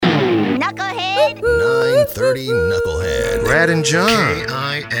930 Knucklehead. Brad and John.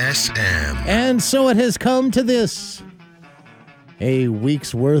 KISM. And so it has come to this. A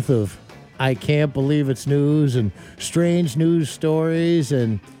week's worth of I can't believe it's news and strange news stories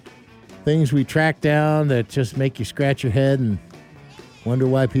and things we track down that just make you scratch your head and wonder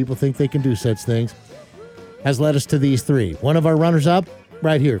why people think they can do such things, has led us to these three. One of our runners-up,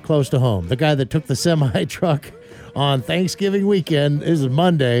 right here, close to home. The guy that took the semi-truck on Thanksgiving weekend. This is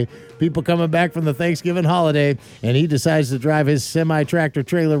Monday. People coming back from the Thanksgiving holiday, and he decides to drive his semi-tractor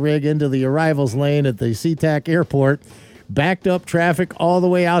trailer rig into the arrivals lane at the SeaTac Airport, backed up traffic all the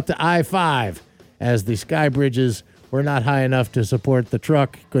way out to I-5 as the sky bridges were not high enough to support the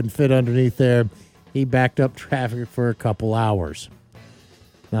truck. Couldn't fit underneath there. He backed up traffic for a couple hours.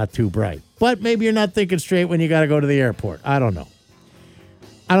 Not too bright. But maybe you're not thinking straight when you got to go to the airport. I don't know.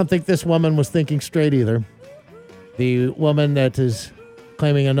 I don't think this woman was thinking straight either. The woman that is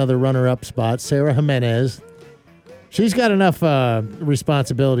claiming another runner-up spot, Sarah Jimenez, she's got enough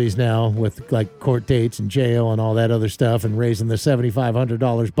responsibilities now with like court dates and jail and all that other stuff and raising the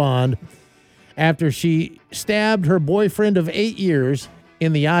 $7,500 bond after she stabbed her boyfriend of 8 years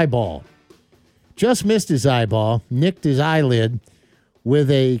in the eyeball. Just missed his eyeball, nicked his eyelid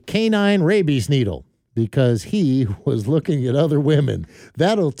with a canine rabies needle because he was looking at other women.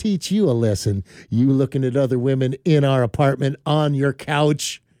 That'll teach you a lesson, you looking at other women in our apartment on your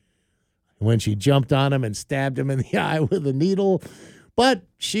couch. When she jumped on him and stabbed him in the eye with a needle. But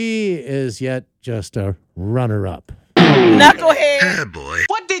she is yet just a runner-up. Knucklehead. Oh, boy.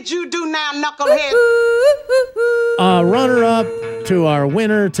 What did you do now, Knucklehead? Runner-up to our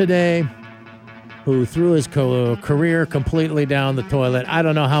winner today, who threw his career completely down the toilet. I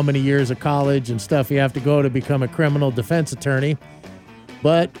don't know how many years of college and stuff you have to go to become a criminal defense attorney,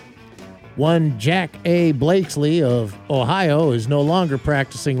 but one Jack A. Blakesley of Ohio is no longer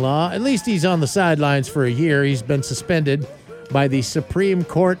practicing law. At least he's on the sidelines for a year. He's been suspended by the Supreme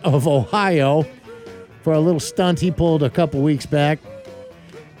Court of Ohio for a little stunt he pulled a couple weeks back.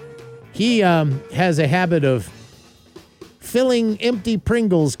 He has a habit of filling empty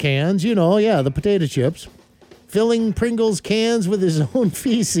Pringles cans, the potato chips, filling Pringles cans with his own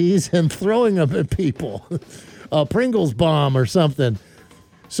feces and throwing them at people. A Pringles bomb or something.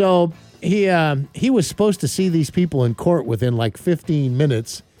 So he was supposed to see these people in court within like 15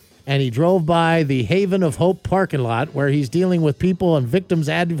 minutes, and he drove by the Haven of Hope parking lot where he's dealing with people and victims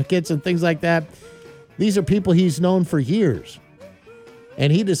advocates and things like that. These are people he's known for years.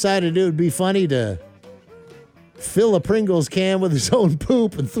 And he decided it would be funny to fill a Pringles can with his own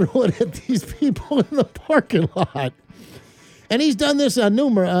poop and throw it at these people in the parking lot. And he's done this a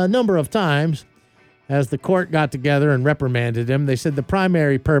number of times. As the court got together and reprimanded him, they said the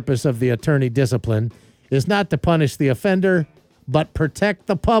primary purpose of the attorney discipline is not to punish the offender, but protect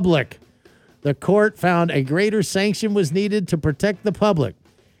the public. The court found a greater sanction was needed to protect the public.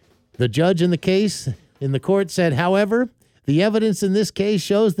 The judge in the court said, however, the evidence in this case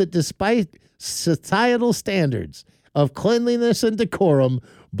shows that despite societal standards of cleanliness and decorum,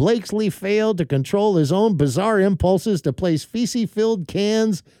 Blakesley failed to control his own bizarre impulses to place feces-filled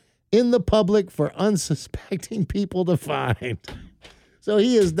cans in the public for unsuspecting people to find. So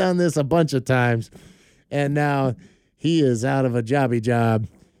he has done this a bunch of times, and now he is out of a jobby job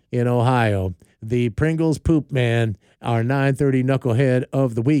in Ohio. The Pringles Poop Man, our 930 Knucklehead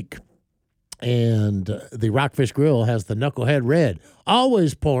of the week. And the Rockfish Grill has the Knucklehead Red.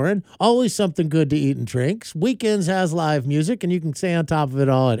 Always pouring, always something good to eat and drink. Weekends has live music, and you can stay on top of it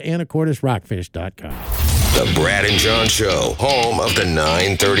all at AnacortesRockfish.com. The Brad and John Show, home of the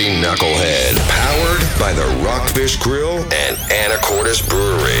 930 Knucklehead. Powered by the Rockfish Grill and Anacortes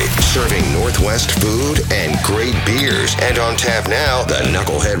Brewery. Serving Northwest food and great beers. And on tap now, the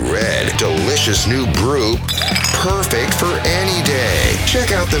Knucklehead Red. Delicious new brew. Perfect for any day.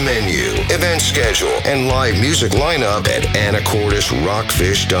 Check out the menu, event schedule, and live music lineup at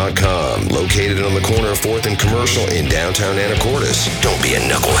AnacortesRockfish.com. Located on the corner of 4th and Commercial in downtown Anacortes. Don't be a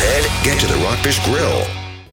knucklehead. Get to the Rockfish Grill.